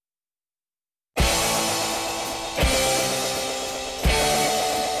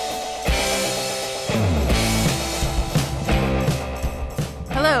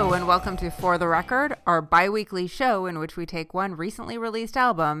welcome to For the Record, our bi-weekly show in which we take one recently released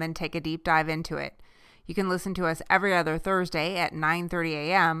album and take a deep dive into it. You can listen to us every other Thursday at 9:30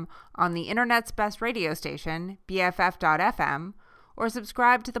 a.m. on the internet's best radio station, BFF.FM, or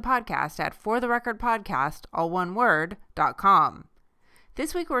subscribe to the podcast at fortherecordpodcast, all one word, .com.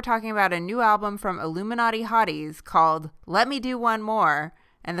 This week we're talking about a new album from Illuminati Hotties called Let Me Do One More,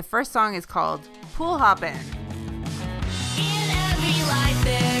 and the first song is called Pool Hoppin'. In every life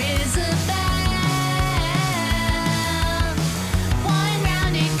there is a path, one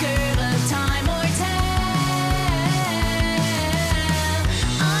rounded curve of time or tale.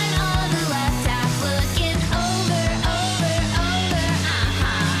 I'm on the left half looking over,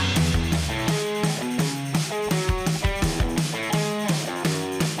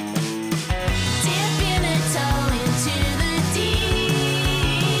 dipping a toe into the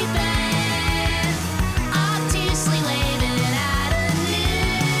deep end, obtusely waving at a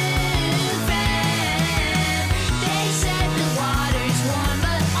new friend. They said the water's warm,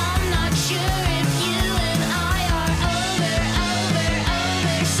 but I'm not sure if you and I are over,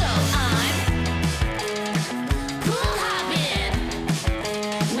 so I'm pool hopping,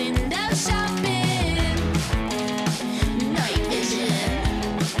 window shopping, night vision,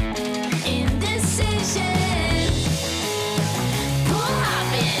 indecision, pool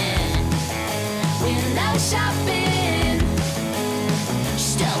hopping, window shopping,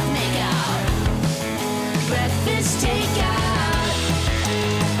 stealth makeout, breakfast takeout.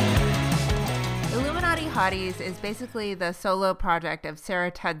 Illuminati Hotties is basically the solo project of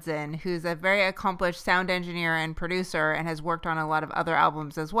Sarah Tudzin, who's a very accomplished sound engineer and producer and has worked on a lot of other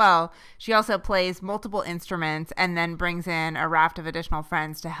albums as well. She also plays multiple instruments and then brings in a raft of additional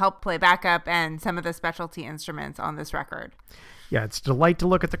friends to help play backup and some of the specialty instruments on this record. Yeah, it's a delight to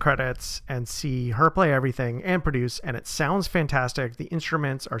look at the credits and see her play everything and produce, and it sounds fantastic. The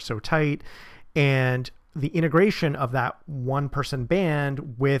instruments are so tight, and the integration of that one-person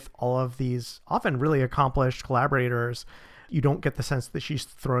band with all of these often really accomplished collaborators, you don't get the sense that she's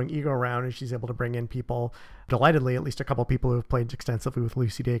throwing ego around, and she's able to bring in people, delightedly, at least a couple people who have played extensively with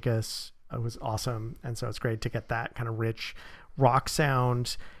Lucy Dacus. It was awesome, and so it's great to get that kind of rich rock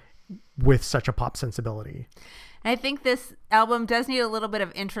sound with such a pop sensibility. I think this album does need a little bit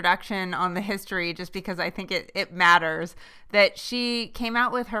of introduction on the history, just because I think it matters that she came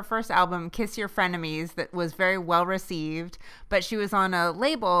out with her first album, Kiss Your Frenemies, that was very well received, but she was on a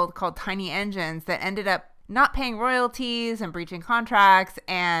label called Tiny Engines that ended up not paying royalties and breaching contracts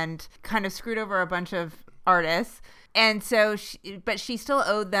and kind of screwed over a bunch of artists. And so, but she still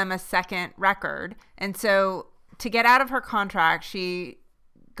owed them a second record. And so to get out of her contract, she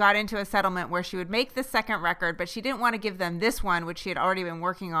got into a settlement where she would make the second record, but she didn't want to give them this one, which she had already been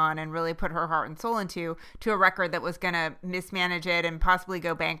working on and really put her heart and soul into, to a record that was going to mismanage it and possibly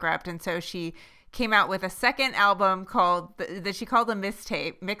go bankrupt. And so she came out with a second album called that she called a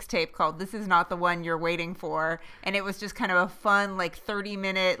mixtape called This Is Not the One You're Waiting For. And it was just kind of a fun, like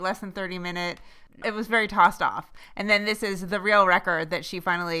less than 30 minute. It was very tossed off. And then this is the real record that she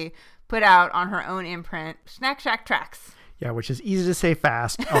finally put out on her own imprint, Snack Shack Tracks. Yeah, which is easy to say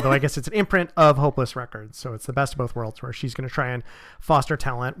fast, although I guess it's an imprint of Hopeless Records. So it's the best of both worlds, where she's going to try and foster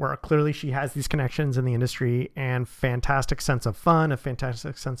talent, where clearly she has these connections in the industry and fantastic sense of fun, a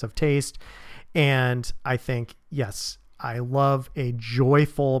fantastic sense of taste. And I think, yes, I love a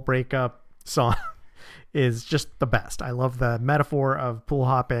joyful breakup song is just the best. I love the metaphor of pool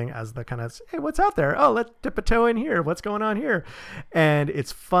hopping as the kind of, hey, what's out there? Oh, let's dip a toe in here. What's going on here? And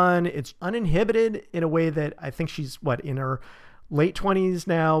it's fun. It's uninhibited in a way that I think she's in her late 20s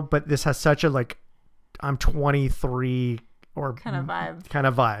now, but this has such a I'm 23 or kind of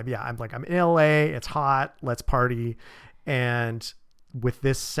vibe. Yeah. I'm in LA. It's hot. Let's party. And with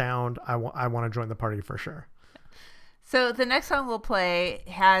this sound, I want to join the party for sure. So the next song we'll play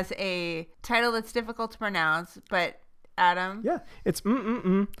has a title that's difficult to pronounce, but Adam? Yeah, it's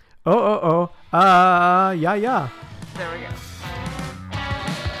yeah. There we go.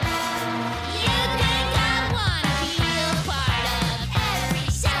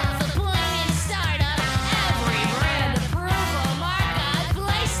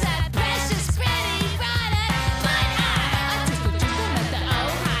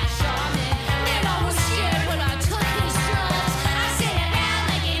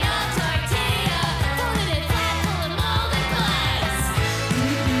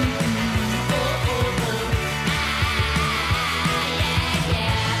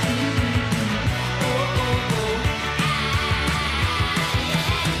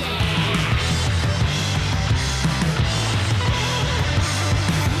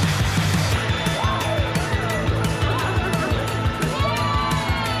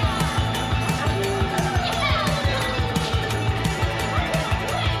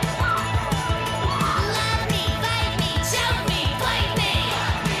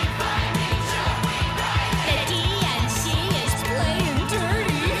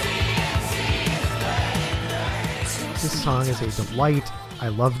 song is a delight. I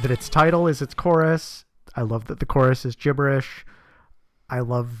love that its title is its chorus. I love that the chorus is gibberish. I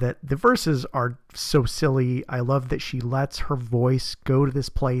love that the verses are so silly. I love that she lets her voice go to this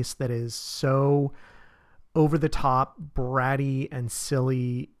place that is so over the top, bratty and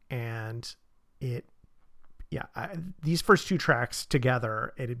silly. And these first two tracks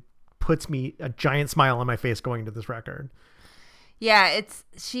together, it puts me a giant smile on my face going to this record. Yeah,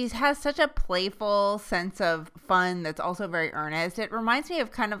 she has such a playful sense of fun that's also very earnest. It reminds me of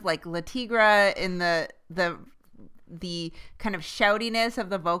kind of like La Tigra in the kind of shoutiness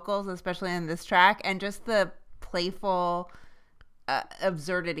of the vocals, especially in this track, and just the playful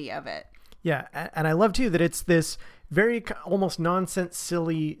absurdity of it. Yeah, and I love too that it's this very almost nonsense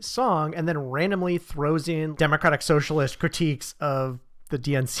silly song and then randomly throws in democratic socialist critiques of the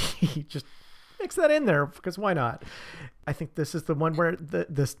DNC. Just mix that in there because why not? I think this is the one where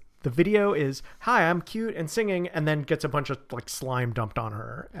the video is, hi, I'm cute and singing, and then gets a bunch of like slime dumped on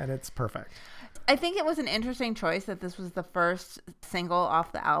her, and it's perfect. I think it was an interesting choice that this was the first single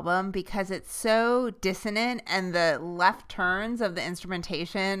off the album because it's so dissonant and the left turns of the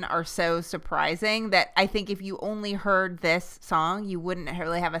instrumentation are so surprising that I think if you only heard this song, you wouldn't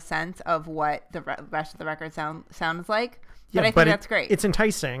really have a sense of what the rest of the record sounds like. But I think that's great. It's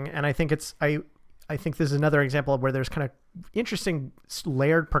enticing, and I think I think this is another example of where there's kind of interesting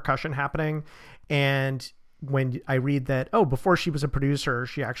layered percussion happening. And when I read that, before she was a producer,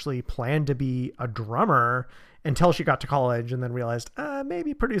 she actually planned to be a drummer until she got to college and then realized,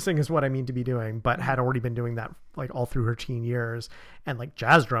 maybe producing is what I mean to be doing, but had already been doing that like all through her teen years and like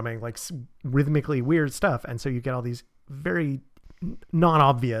jazz drumming, like rhythmically weird stuff. And so you get all these very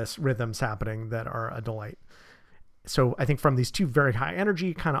non-obvious rhythms happening that are a delight. So I think from these two very high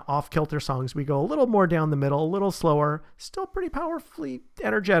energy, kind of off-kilter songs, we go a little more down the middle, a little slower, still pretty powerfully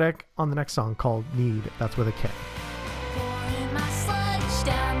energetic on the next song called Need. That's with a K. Pouring my sludge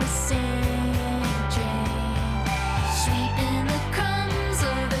down the sink drain, sweeping the crumbs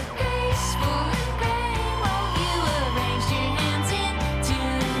of the graceful grain. Won't you arrange your hands into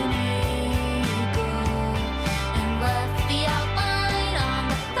an eagle and left the outline on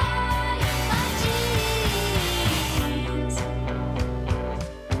the thigh of my jeans?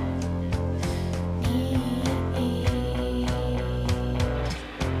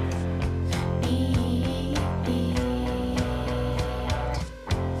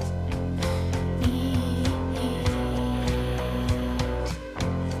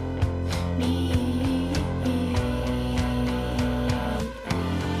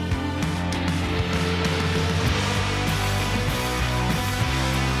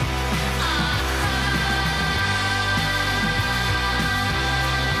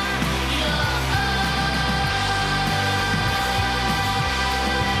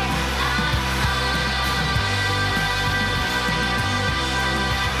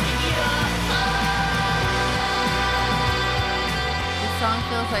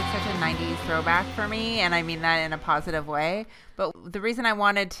 Like such a 90s throwback for me, and I mean that in a positive way. But the reason I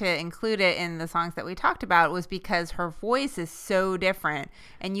wanted to include it in the songs that we talked about was because her voice is so different.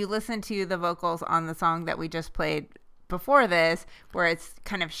 And you listen to the vocals on the song that we just played before this, where it's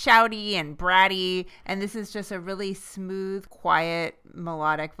kind of shouty and bratty, and this is just a really smooth, quiet,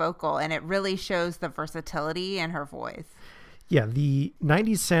 melodic vocal, and it really shows the versatility in her voice. Yeah, the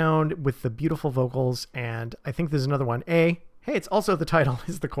 90s sound with the beautiful vocals, and I think there's another one. Hey, it's also the title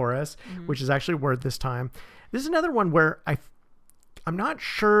is the chorus, which is actually a word this time. This is another one where I'm not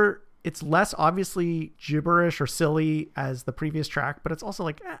sure it's less obviously gibberish or silly as the previous track, but it's also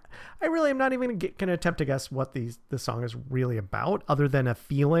like, I really am not even going to attempt to guess what this song is really about other than a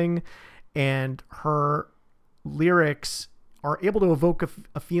feeling, and her lyrics are able to evoke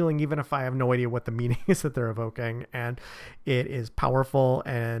a feeling even if I have no idea what the meaning is that they're evoking, and it is powerful.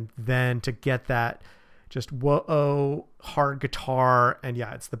 And then to get that just whoa hard guitar, and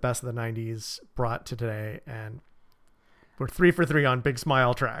yeah, it's the best of the 90s brought to today, and we're 3 for 3 on Big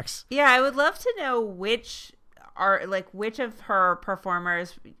Smile tracks. Yeah, I would love to know which of her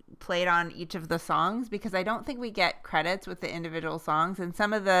performers played on each of the songs, because I don't think we get credits with the individual songs, and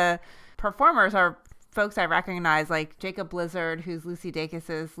some of the performers are folks I recognize, like Jacob Blizzard, who's Lucy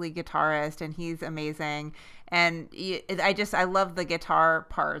Dacus's lead guitarist, and he's amazing. And I love the guitar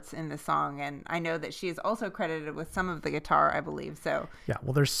parts in the song, and I know that she is also credited with some of the guitar, I believe. So yeah,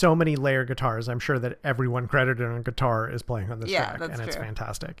 well, there's so many layered guitars. I'm sure that everyone credited on guitar is playing on this track, and it's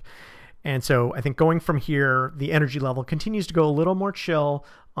fantastic. And so I think going from here, the energy level continues to go a little more chill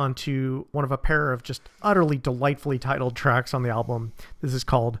onto one of a pair of just utterly delightfully titled tracks on the album. This is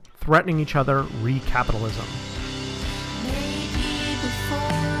called Threatening Each Other, Recapitalism. Maybe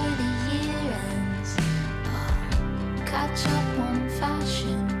before the year ends, I'll cut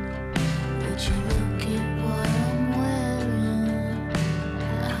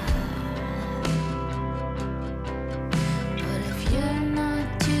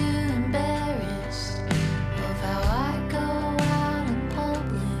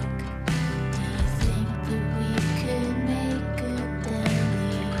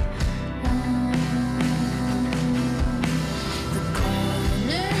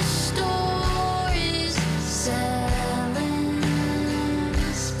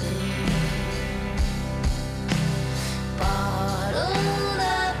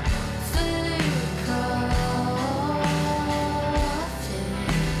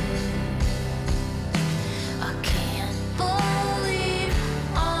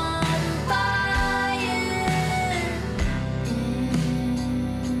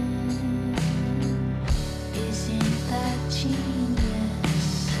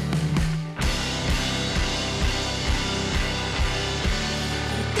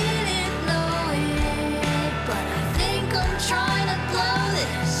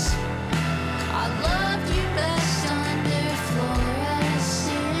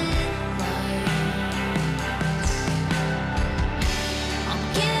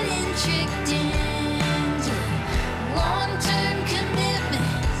tricked into long-term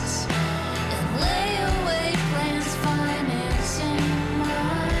commitments and layaway plans financing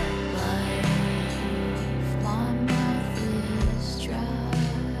my life. My mouth is dry.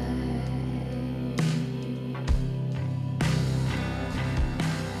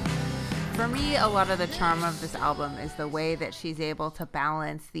 For me, a lot of the charm of this album is the way that she's able to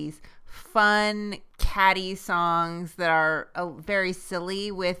balance these fun, catty songs that are very silly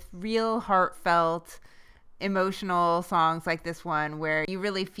with real heartfelt, emotional songs like this one where you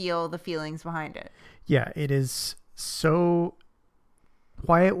really feel the feelings behind it. Yeah, it is so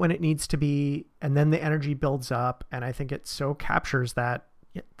quiet when it needs to be, and then the energy builds up, and I think it so captures that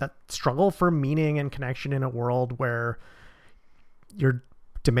struggle for meaning and connection in a world where your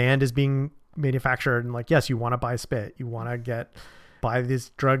demand is being manufactured, and like, yes, you want to buy spit, you want to buy these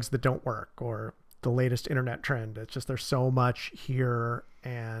drugs that don't work, or the latest internet trend. It's just, there's so much here,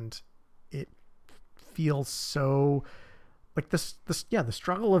 and it feels so like the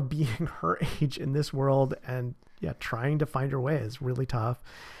struggle of being her age in this world, and trying to find your way is really tough.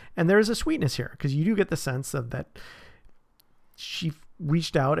 And there's a sweetness here, because you do get the sense of that she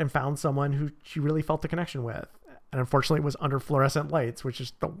reached out and found someone who she really felt the connection with. And unfortunately, it was under fluorescent lights, which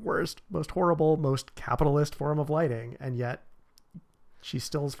is the worst, most horrible, most capitalist form of lighting. And yet she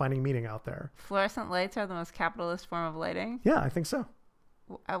still is finding meaning out there. Fluorescent lights are the most capitalist form of lighting? Yeah, I think so.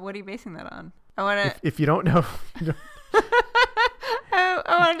 What are you basing that on? I want to... If you don't know... I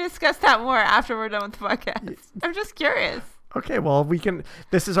want to discuss that more after we're done with the podcast. I'm just curious. Okay, well,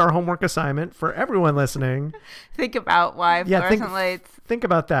 this is our homework assignment for everyone listening. Think about why fluorescent lights... Think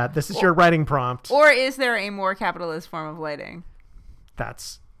about that. This is your writing prompt. Or is there a more capitalist form of lighting?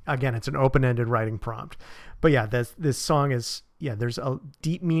 That's, again, it's an open-ended writing prompt. But yeah, this song is, there's a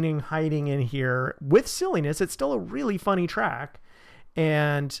deep meaning hiding in here. With silliness, it's still a really funny track.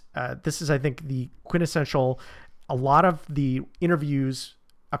 And this is, I think, the quintessential... A lot of the interviews,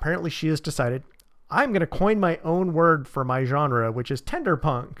 apparently she has decided, I'm going to coin my own word for my genre, which is tender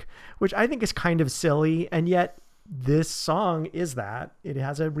punk, which I think is kind of silly. And yet this song is that. It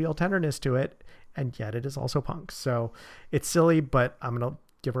has a real tenderness to it. And yet it is also punk. So it's silly, but I'm going to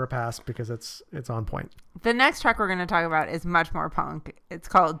give her a pass because it's on point. The next track we're going to talk about is much more punk. It's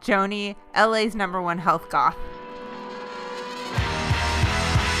called Joni, LA's #1 health goth.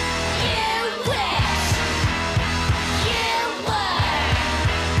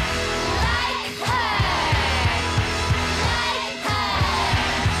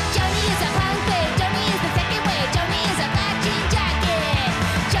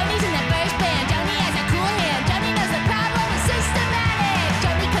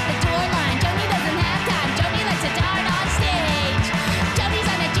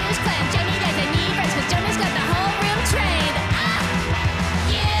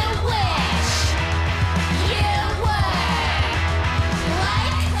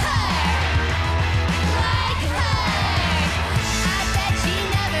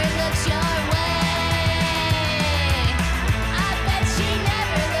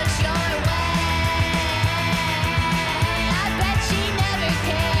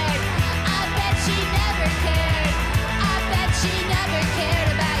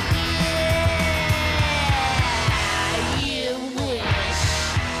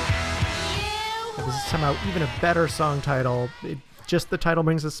 Somehow even a better song title. Just the title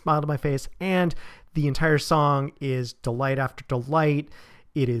brings a smile to my face, and the entire song is delight after delight.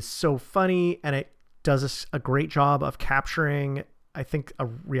 It is so funny, and it does a great job of capturing, I think, a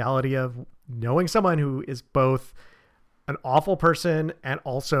reality of knowing someone who is both an awful person and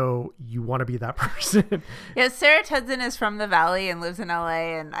also you want to be that person. Yeah, Sarah Tedson is from the Valley and lives in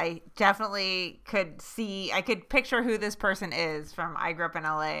LA, and I definitely could picture who this person is from I Grew Up in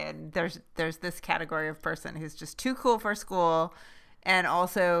LA, and there's this category of person who's just too cool for school and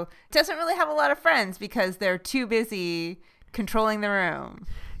also doesn't really have a lot of friends because they're too busy controlling the room.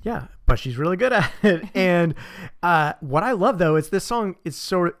 Yeah, but she's really good at it. And what I love, though, is this song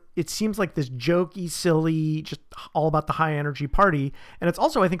is it seems like this jokey, silly, just all about the high energy party. And it's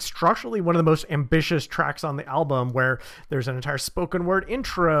also, I think, structurally one of the most ambitious tracks on the album, where there's an entire spoken word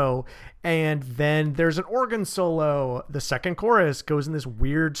intro, and then there's an organ solo. The second chorus goes in this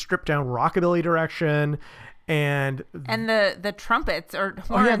weird stripped down rockabilly direction. And the trumpets or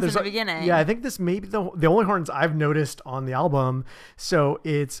horns in the beginning. Yeah, I think this may be the only horns I've noticed on the album. So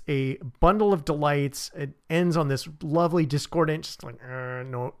it's a bundle of delights. It ends on this lovely discordant, just like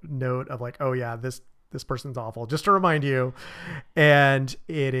note of like, oh yeah, this person's awful. Just to remind you. And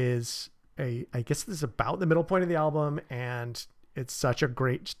it is I guess this is about the middle point of the album, and it's such a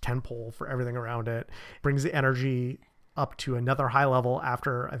great tentpole for everything around it. Brings the energy up to another high level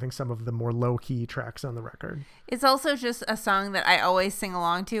after I think some of the more low key tracks on the record. It's also just a song that I always sing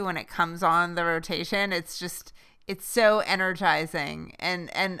along to when it comes on the rotation. It's so energizing,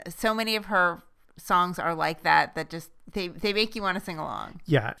 and so many of her songs are like that just they make you want to sing along.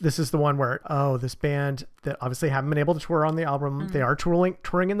 Yeah, this is the one where this band that obviously haven't been able to tour on the album, they are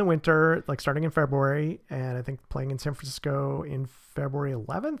touring in the winter, like starting in February, and I think playing in San Francisco in February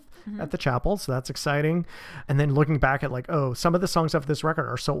 11th at the Chapel, so that's exciting. And then looking back at some of the songs off this record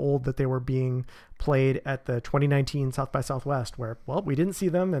are so old that they were being played at the 2019 South by Southwest, where we didn't see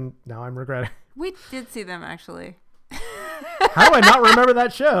them, and now I'm regretting. We did see them, actually. How do I not remember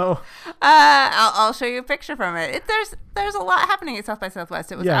that show? I'll show you a picture from it. There's a lot happening at South by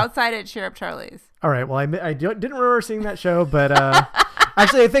Southwest. It was outside at Cheer Up Charlie's. All right. Well, I didn't remember seeing that show, but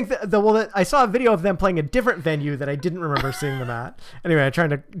actually, I think that I saw a video of them playing a different venue that I didn't remember seeing them at. Anyway, I'm trying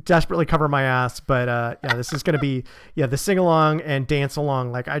to desperately cover my ass, but this is going to be the sing along and dance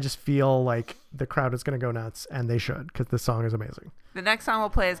along. Like, I just feel like the crowd is going to go nuts, and they should, because this song is amazing. The next song we'll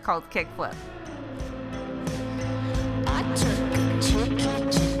play is called Kickflip. I took a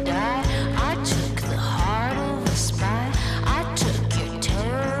ticket to die. I took the heart of a spy. I took your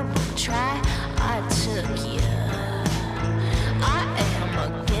terrible try. I took you. I am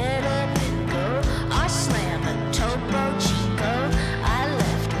a get up and go. I slam a Topo Chico. I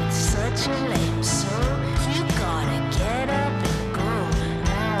left with such a lame soul. You gotta get up and go.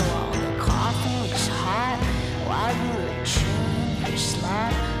 Now all the coffee is hot while you were chewing your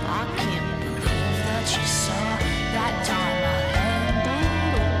slot. I can't believe that you saw that time I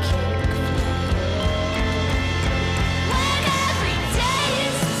landed a kickflip. When every day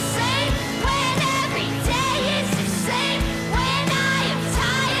is the same, when every day is the same, when I am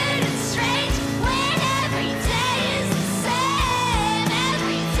tired and strange, when every day is the same,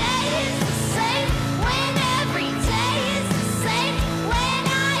 every day is the same, when every day is the same, when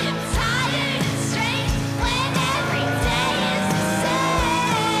I am tired and strange, when every day is the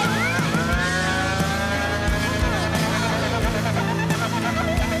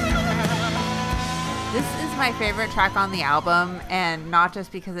This is my favorite track on the album, and not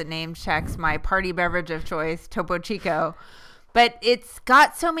just because it name checks my party beverage of choice, Topo Chico, but it's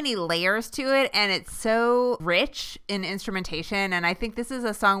got so many layers to it, and it's so rich in instrumentation. And I think this is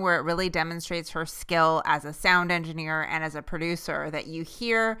a song where it really demonstrates her skill as a sound engineer and as a producer, that you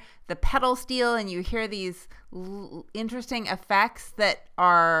hear the pedal steel and you hear these interesting effects that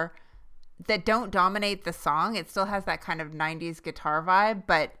don't dominate the song. It still has that kind of 90s guitar vibe,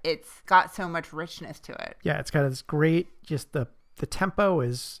 but it's got so much richness to it. Yeah, it's got this great, just the tempo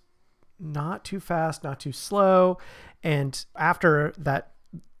is not too fast, not too slow. And after that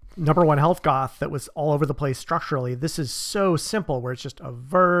number one health goth that was all over the place structurally, this is so simple, where it's just a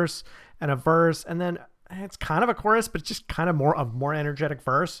verse, and then it's kind of a chorus, but it's just kind of more energetic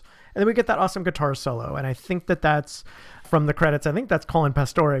verse. And then we get that awesome guitar solo. And I think that's from the credits. I think that's Colin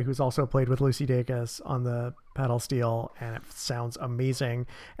Pastore, who's also played with Lucy Dacus on the pedal steel. And it sounds amazing.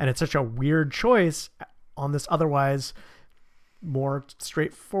 And it's such a weird choice on this otherwise more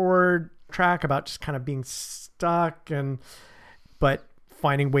straightforward track about just kind of being stuck, but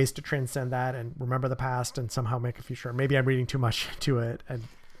finding ways to transcend that and remember the past and somehow make a future. Maybe I'm reading too much to it.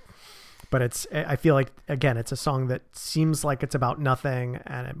 But I feel like, again, it's a song that seems like it's about nothing,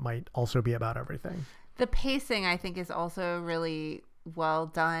 and it might also be about everything. The pacing, I think, is also really well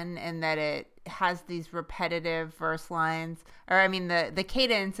done, in that it has these repetitive verse lines, the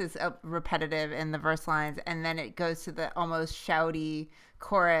cadence is repetitive in the verse lines, and then it goes to the almost shouty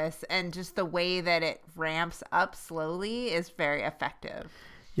chorus, and just the way that it ramps up slowly is very effective.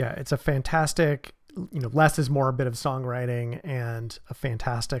 Yeah, it's a fantastic, less is more bit of songwriting, and a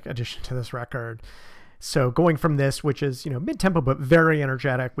fantastic addition to this record. So going from this, which is, mid-tempo but very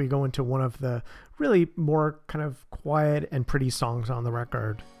energetic, we go into one of the really more kind of quiet and pretty songs on the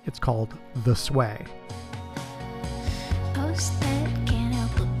record. It's called The Sway. Post that can't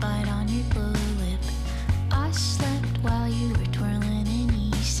help but bite on your lower lip. I slept while you were twirling in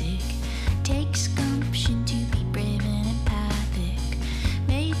e-cig. Takes gumption to be brave and empathic.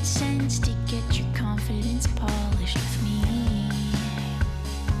 Made sense to get your confidence polished with me.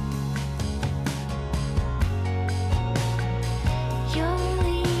 You're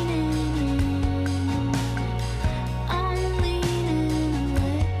leaning in, I'm leaning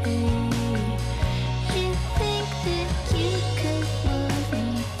away. You think that you could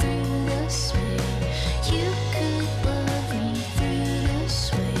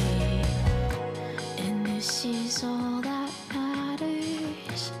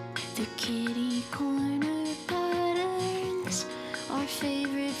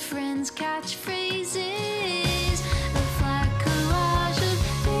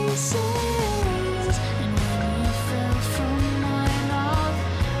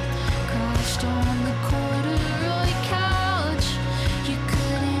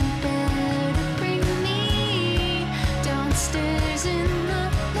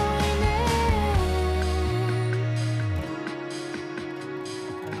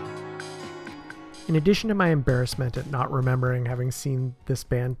in addition to my embarrassment at not remembering having seen this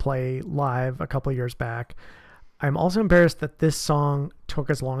band play live a couple of years back, I'm also embarrassed that this song took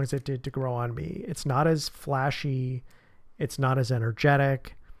as long as it did to grow on me. It's not as flashy. It's not as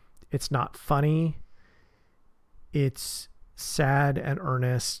energetic. It's not funny. It's sad and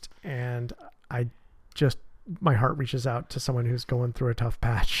earnest. And my heart reaches out to someone who's going through a tough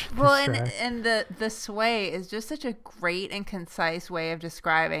patch. Well, and the sway is just such a great and concise way of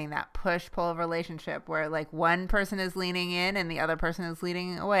describing that push-pull relationship where like one person is leaning in and the other person is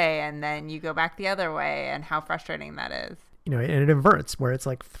leaning away, and then you go back the other way, and how frustrating that is. You know, and it inverts where it's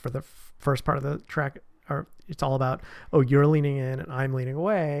like for the first part of the track, or it's all about, oh, you're leaning in and I'm leaning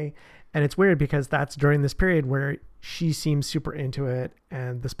away. And it's weird because that's during this period where she seems super into it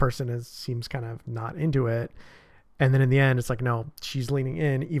and this person seems kind of not into it. And then in the end, it's like, no, she's leaning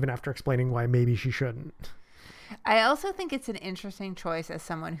in even after explaining why maybe she shouldn't. I also think it's an interesting choice as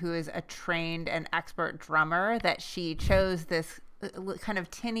someone who is a trained and expert drummer that she chose this kind of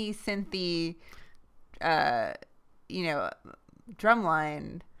tinny, synthy, drum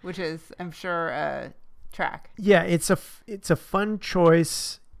line, which is, I'm sure, a track. Yeah, it's a fun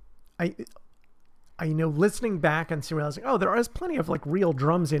choice. I know listening back and realizing, oh, there is plenty of like real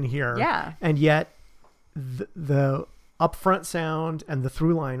drums in here. Yeah. And yet the upfront sound and the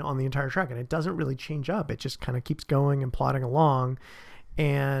through line on the entire track, and it doesn't really change up. It just kind of keeps going and plodding along.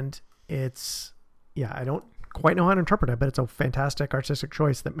 And it's, yeah, I don't quite know how to interpret it, but it's a fantastic artistic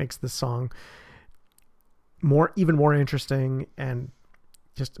choice that makes this song even more interesting and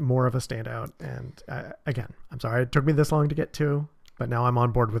just more of a standout. And again, I'm sorry it took me this long to get to, but now I'm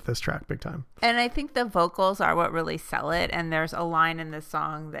on board with this track big time. And I think the vocals are what really sell it. And there's a line in this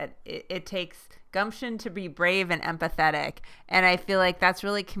song that it takes gumption to be brave and empathetic. And I feel like that's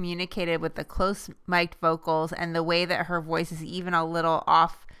really communicated with the close mic'd vocals and the way that her voice is even a little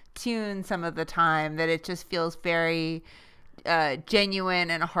off tune some of the time, that it just feels very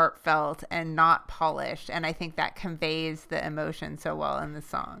genuine and heartfelt and not polished. And I think that conveys the emotion so well in the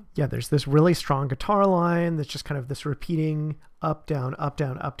song. Yeah, there's this really strong guitar line that's just kind of this repeating up, down, up,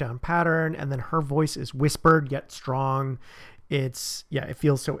 down, up, down pattern. And then her voice is whispered yet strong. It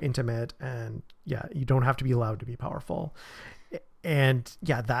feels so intimate, and yeah, you don't have to be loud to be powerful. And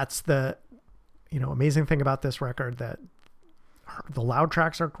yeah, that's the, amazing thing about this record, that the loud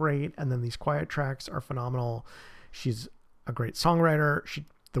tracks are great. And then these quiet tracks are phenomenal. She's a great songwriter.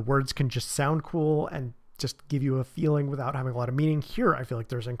 The words can just sound cool and just give you a feeling without having a lot of meaning. Here, I feel like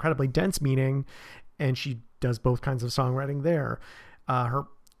there's incredibly dense meaning, and she does both kinds of songwriting there. Her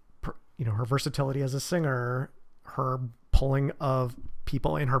versatility as a singer, her pulling of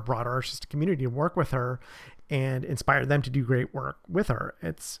people in her broader artistic community to work with her and inspire them to do great work with her.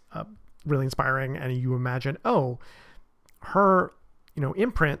 It's really inspiring. And you imagine, her,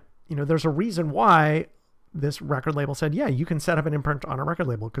 imprint, there's a reason why this record label said, yeah, you can set up an imprint on a record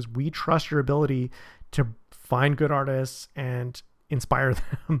label because we trust your ability to find good artists and inspire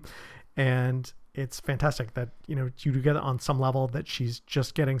them. And it's fantastic that, you get on some level that she's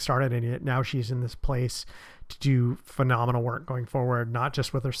just getting started, and yet now she's in this place to do phenomenal work going forward, not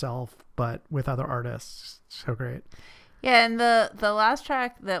just with herself, but with other artists. So great. Yeah, and the last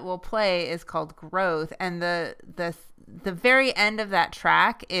track that we'll play is called Growth, and the very end of that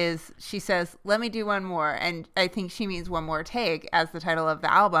track is, she says, let me do one more, and I think she means one more take as the title of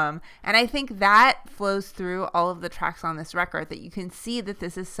the album. And I think that flows through all of the tracks on this record, that you can see that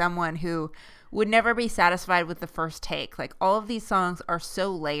this is someone who would never be satisfied with the first take. Like, all of these songs are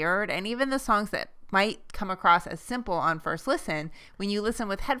so layered, and even the songs that might come across as simple on first listen, when you listen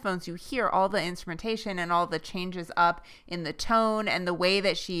with headphones, you hear all the instrumentation and all the changes up in the tone and the way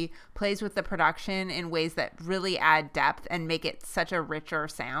that she plays with the production in ways that really add depth and make it such a richer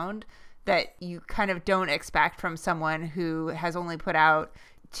sound that you kind of don't expect from someone who has only put out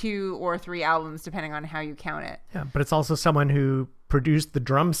 2 or 3 albums, depending on how you count it. Yeah, but it's also someone who produced the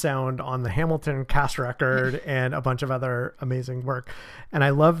drum sound on the Hamilton cast record and a bunch of other amazing work. And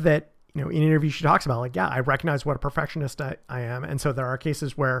I love that, in interviews she talks about, like, yeah, I recognize what a perfectionist I am. And so there are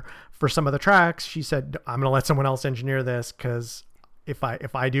cases where for some of the tracks, she said, I'm going to let someone else engineer this, because if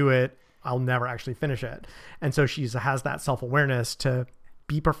I do it, I'll never actually finish it. And so she has that self-awareness to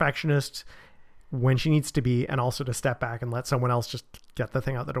be perfectionist when she needs to be, and also to step back and let someone else just get the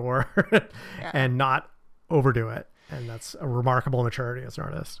thing out the door and not overdo it. And that's a remarkable maturity as an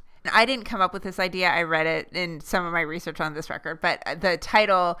artist. I didn't come up with this idea. I read it in some of my research on this record, but the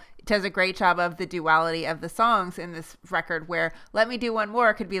title does a great job of the duality of the songs in this record, where Let Me Do One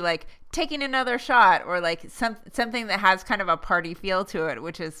More could be like taking another shot, or like something that has kind of a party feel to it,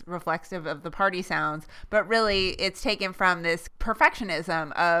 which is reflexive of the party sounds. But really it's taken from this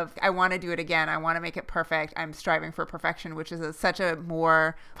perfectionism of, I want to do it again. I want to make it perfect. I'm striving for perfection, which is such a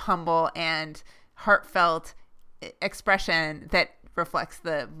more humble and heartfelt expression that reflects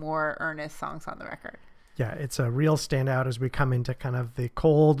the more earnest songs on the record. Yeah, it's a real standout as we come into kind of the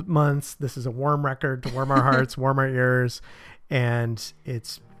cold months. This is a warm record to warm our hearts, warm our ears, and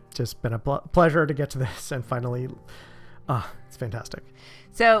it's just been a pleasure to get to this, and finally, it's fantastic.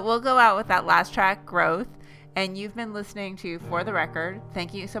 So we'll go out with that last track, Growth, and you've been listening to For the Record.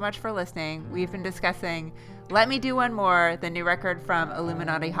 Thank you so much for listening. We've been discussing Let Me Do One More, the new record from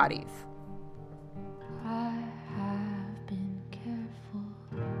Illuminati Hotties. I have been careful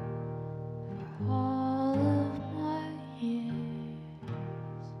for all of my years.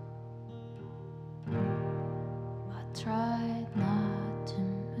 I tried not to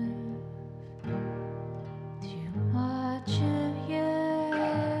move too much of you.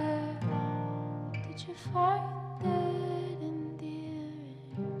 Did you find it endearing?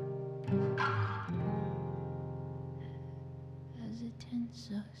 Hesitant,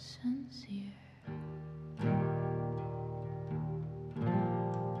 so sincere.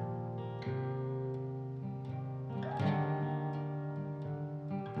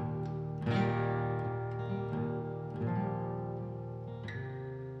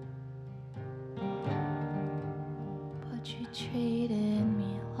 But you treated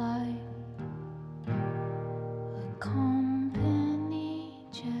me like a company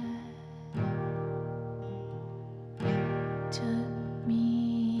jet. Took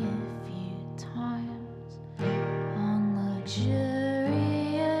me a few times on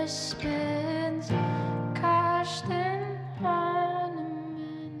luxurious spins, cashed in on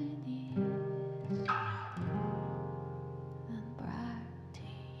amenities, then bragged to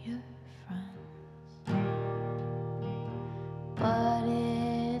your friends. But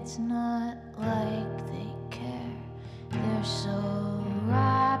it's not like they care. They're so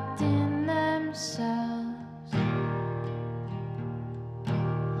wrapped in themselves,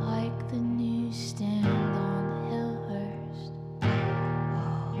 like the newsstand on Hillhurst.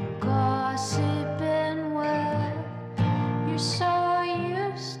 Oh, gossip and well, you're so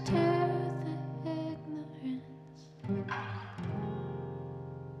used to the ignorance of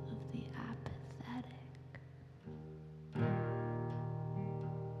the apathetic.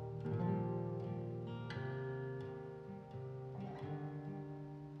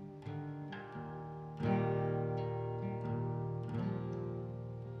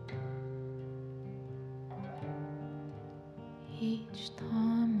 Each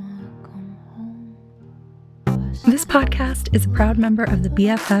time I come home, This podcast is a proud member of the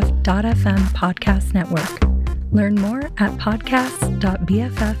BFF.FM podcast network. Learn more at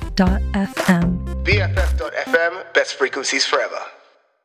podcasts.bff.fm. BFF.FM, best frequencies forever.